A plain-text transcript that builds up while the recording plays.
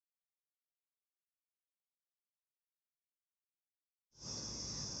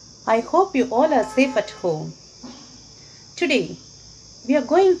I hope you all are safe at home. Today, we are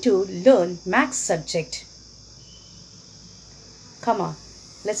going to learn maths subject. Come on,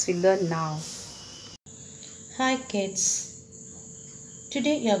 let's learn now. Hi kids.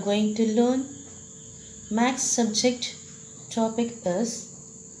 Today we are going to learn maths subject. Topic is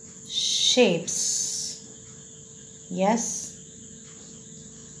shapes. Yes.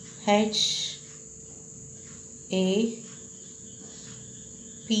 H A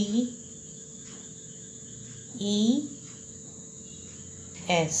P E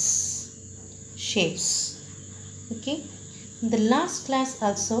S, shapes. Okay, in the last class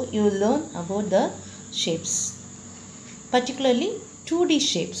also you will learn about the shapes, particularly 2D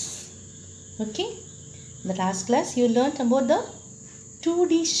shapes. Okay, in the last class you learned about the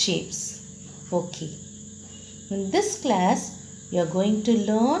 2D shapes. Okay, in this class you are going to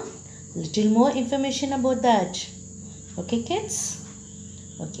learn little more information about that. Okay kids.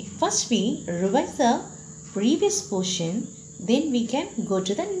 Okay, first we revise the previous portion, then we can go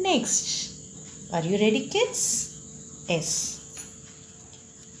to the next. Are you ready kids? Yes.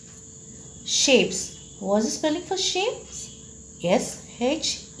 Shapes. What's the spelling for shapes? Yes,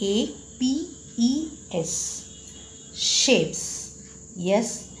 H-A-P-E-S. Shapes.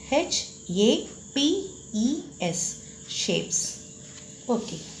 Yes, H-A-P-E-S. Shapes.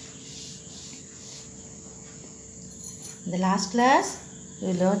 Okay. In the last class,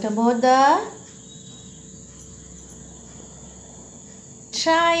 we learned about the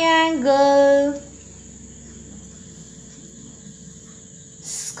triangle,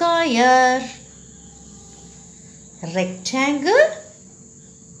 square, rectangle,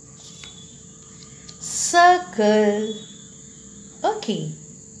 circle. Okay,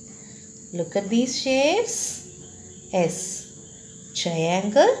 look at these shapes. S,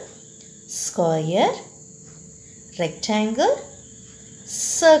 triangle, square, rectangle,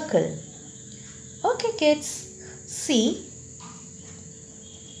 circle. Okay kids, see,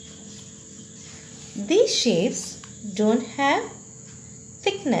 these shapes don't have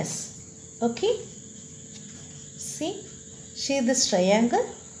thickness. Okay, see this triangle,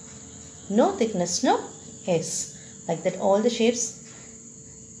 no thickness, no? Yes, like that all the shapes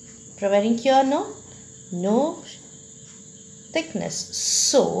providing here, no thickness.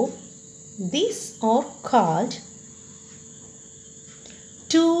 So these are called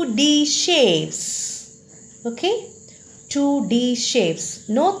 2D shapes. Okay, 2D shapes,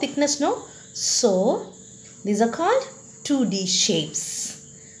 no thickness, no? So these are called 2D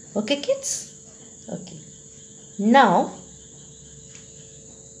shapes. Okay kids? Okay. Now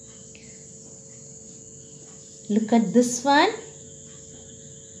look at this one.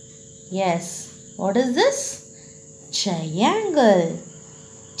 Yes, what is this? Triangle.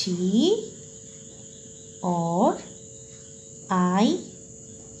 T or I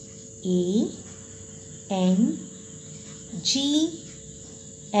A N G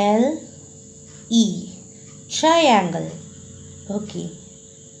L E, triangle. Okay,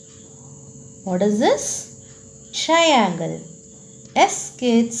 what is this? Triangle. Yes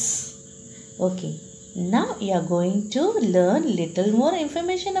kids. Okay, now you are going to learn little more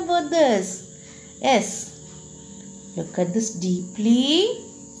information about this. Yes, look at this deeply.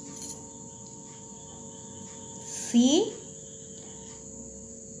 See,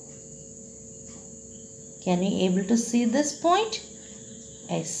 can you able to see this point?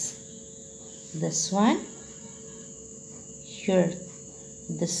 Yes, this one, here,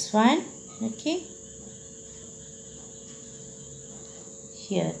 this one, okay,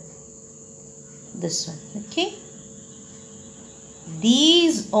 here, this one, okay.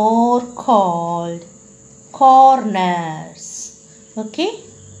 These are called corners. Okay,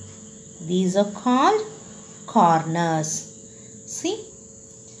 these are called corners. See,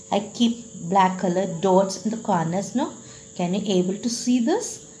 I keep black color dots in the corners. No, can you able to see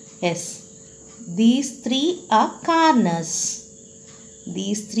this? Yes, these three are corners.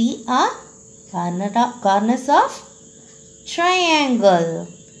 These three are corners of triangle.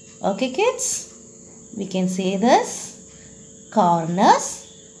 Okay kids, we can say this, corners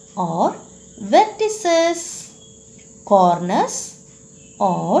or vertices. Corners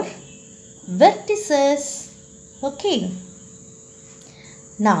or vertices. Okay,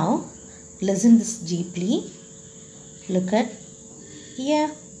 now listen this deeply. Look at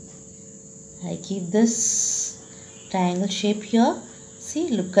here, I keep this triangle shape here. See,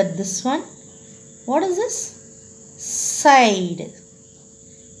 look at this one. What is this? Side.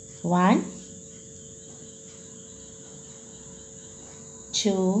 1,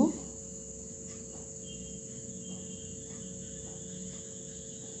 2,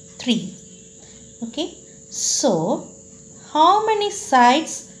 3. Okay, so how many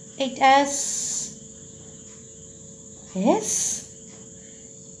sides It has, yes,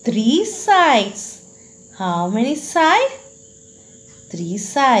 3 sides. How many sides? 3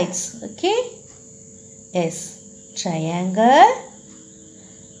 sides. Okay. Yes. Triangle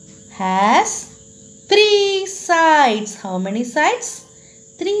has 3 sides. How many sides?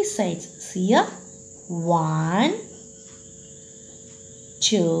 3 sides. See here. 1,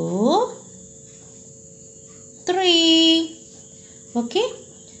 2, 3. Okay.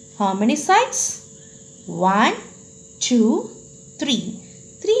 How many sides? 1, 2, 3.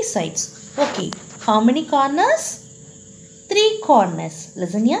 3 sides. Okay. How many corners? 3 corners.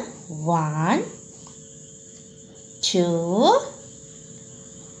 Listen here. 1, 2,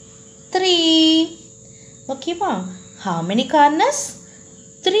 3. Okay, ma. How many corners?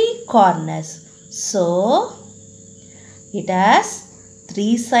 3 corners. So, it has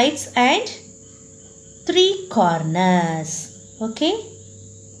 3 sides and 3 corners. Okay.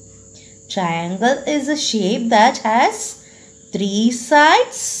 Triangle is a shape that has 3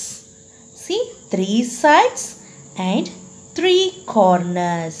 sides. See, 3 sides and 3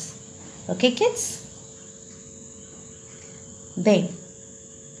 corners. Okay, kids? Then,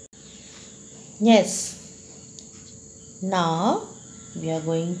 yes, now we are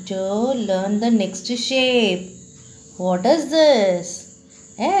going to learn the next shape. What is this?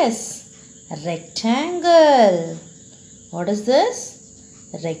 Yes, rectangle. What is this?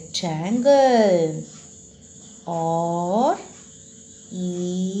 Rectangle. Or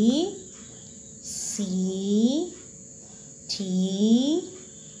E C T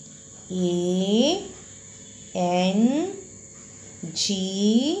A N G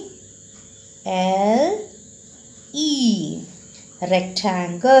L E.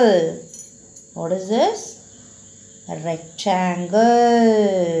 Rectangle. What is this? A rectangle.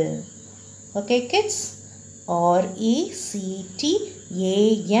 Okay, kids? Or E-C-T-A-N-G-L-E.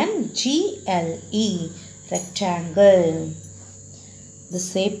 Rectangle. The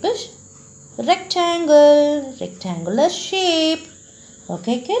shape is rectangle. Rectangular shape.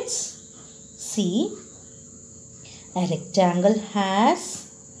 Okay, kids? See, a rectangle has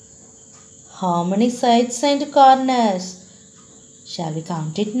how many sides and corners? Shall we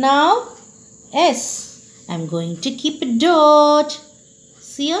count it now? Yes. I'm going to keep a dot.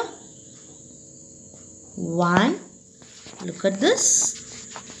 See here? 1. Look at this.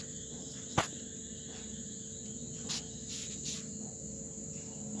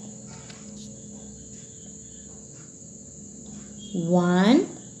 1,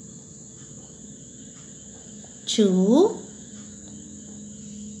 2,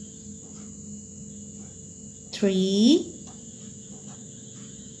 3,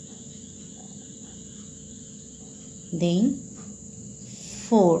 then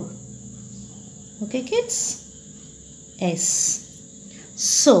 4. Okay, kids? Yes.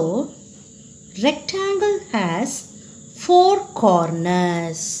 So, rectangle has 4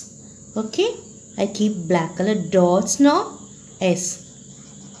 corners. Okay, I keep black color dots now. Yes.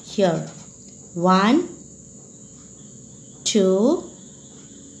 Here. 1, 2,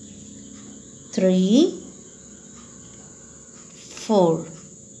 3, 4.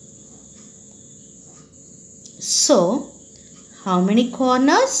 So, how many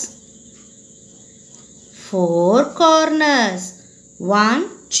corners? 4 corners. 1,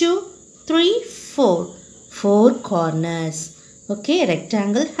 2, 3, 4. 4 corners. Okay,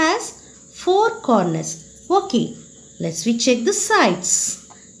 rectangle has 4 corners. Okay, let's we check the sides.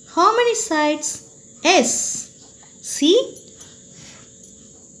 How many sides? S. See?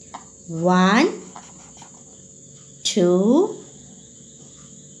 1, 2,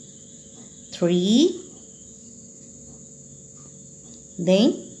 3,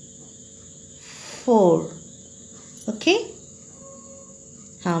 then 4. Okay.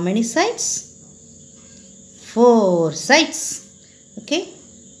 How many sides? 4 sides. Okay.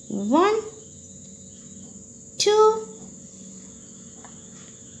 1, 2,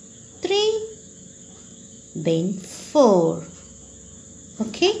 3, then 4.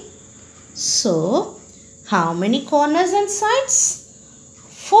 Okay. So, how many corners and sides?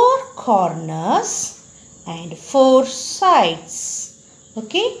 4 corners and 4 sides.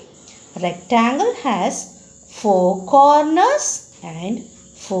 Okay. Rectangle has 4 corners and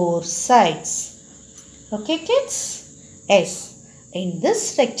 4 sides. Okay, kids? Yes. In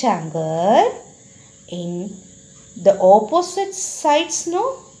this rectangle, in the opposite sides,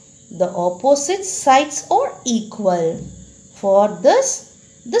 no? The opposite sides are equal. For this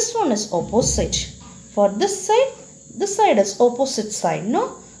one is opposite. For this side is opposite side,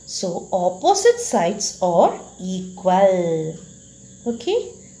 no? So, opposite sides are equal.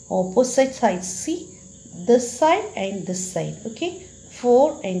 Okay? Opposite sides, see? This side and this side. Okay?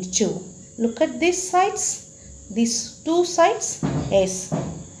 4 and 2. Look at these sides. These two sides. Yes.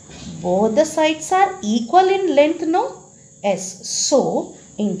 Both the sides are equal in length, no? Yes. So,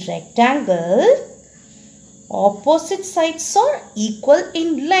 in rectangle, opposite sides are equal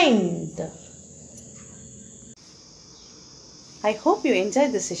in length. I hope you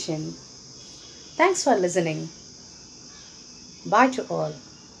enjoyed the session. Thanks for listening. Bye to all.